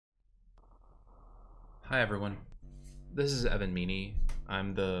Hi everyone, this is Evan Meaney.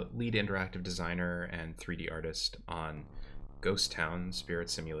 I'm the lead interactive designer and 3D artist on Ghosttown Spirit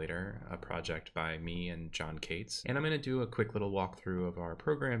Simulator, a project by me and jonCates. And I'm going to do a quick little walkthrough of our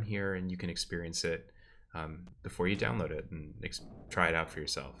program here, and you can experience it before you download it and try it out for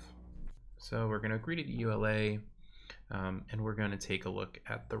yourself. So we're going to agree to the ULA, and we're going to take a look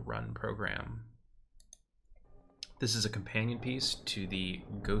at the run program. This is a companion piece to the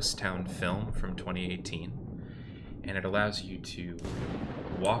Ghosttown film from 2018, and it allows you to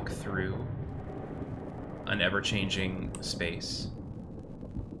walk through an ever-changing space.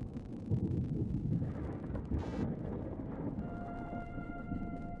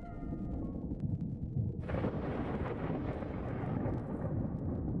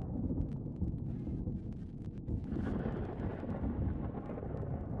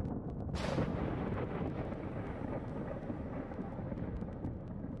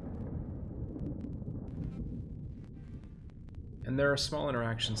 And there are small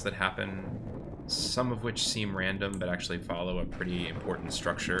interactions that happen, some of which seem random but actually follow a pretty important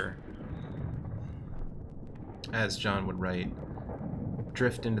structure. As John would write,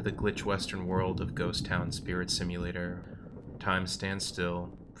 drift into the glitch western world of Ghosttown Spirit Simulator. Time stands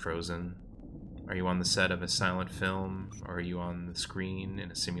still, frozen. Are you on the set of a silent film, or are you on the screen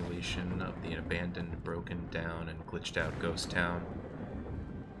in a simulation of the abandoned, broken down, and glitched out ghost town?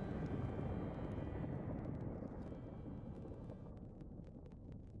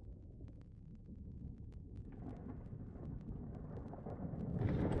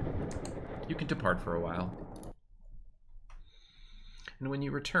 You can depart for a while. And when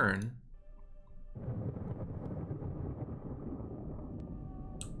you return,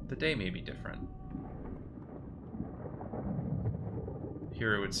 the day may be different.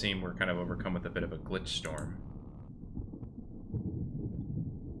 Here it would seem we're kind of overcome with a bit of a glitch storm.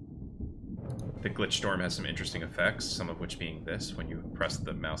 The glitch storm has some interesting effects, some of which being this when you press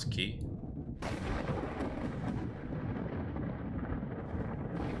the mouse key.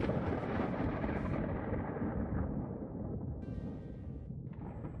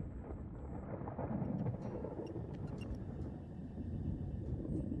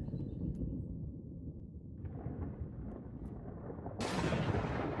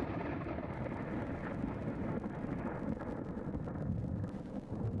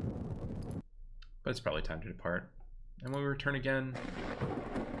 But it's probably time to depart. And when we return again,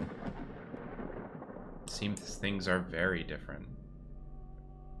 it seems things are very different,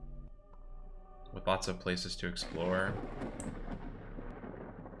 with lots of places to explore.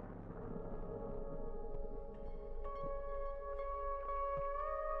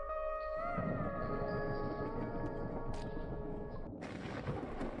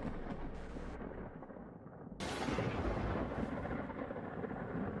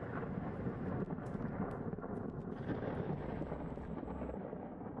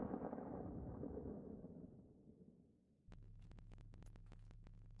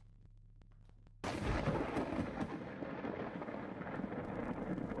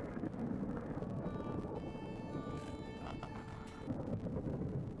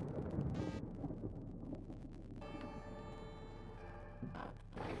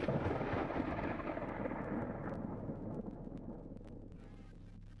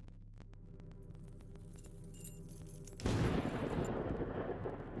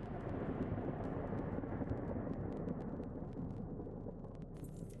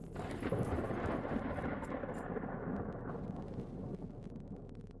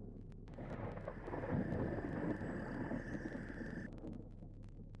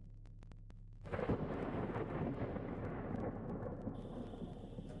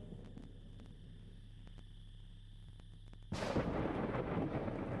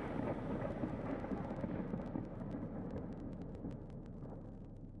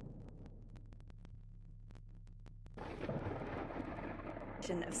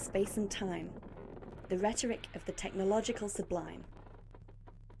 Of space and time, the rhetoric of the technological sublime.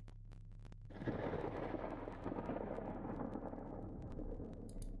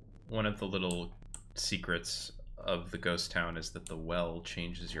 One of the little secrets of the ghost town is that the well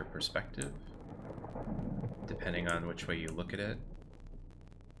changes your perspective, depending on which way you look at it.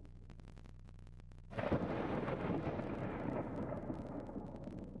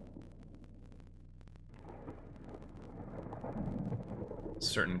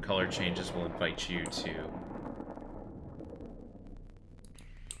 Certain color changes will invite you to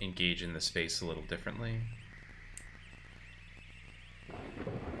engage in the space a little differently.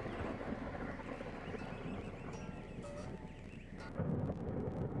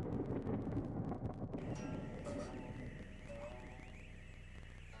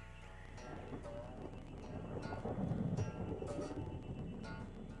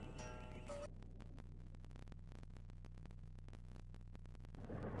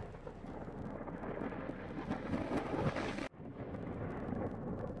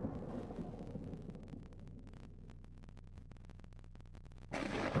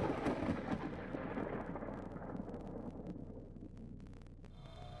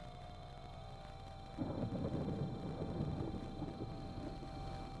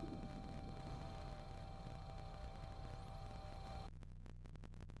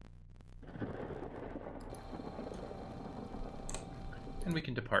 and we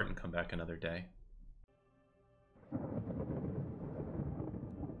can depart and come back another day.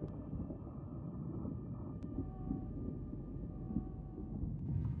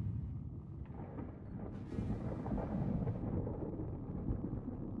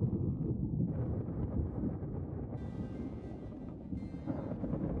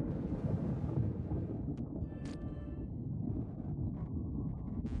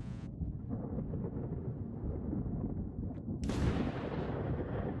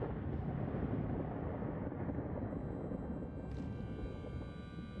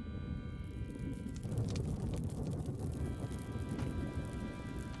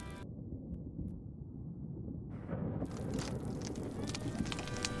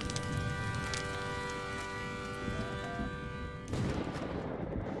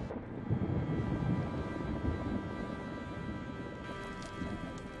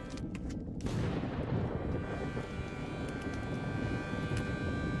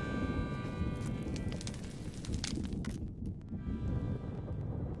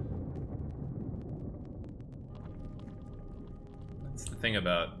 Thing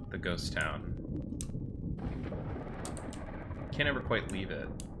about the ghost town. Can't ever quite leave it.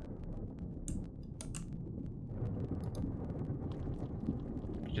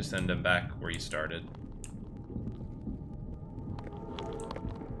 You just end up back where you started.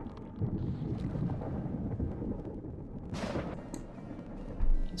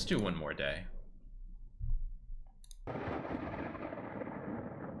 Let's do one more day.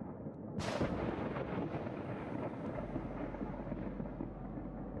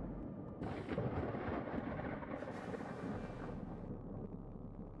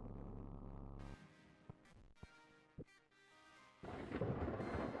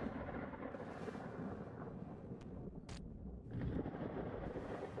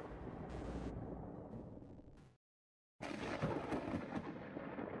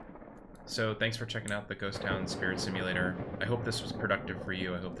 So thanks for checking out the Ghosttown Spirit Simulator. I hope this was productive for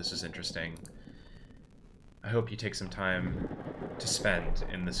you. I hope this is interesting. I hope you take some time to spend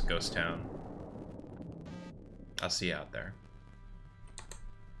in this ghost town. I'll see you out there.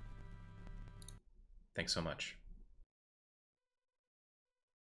 Thanks so much.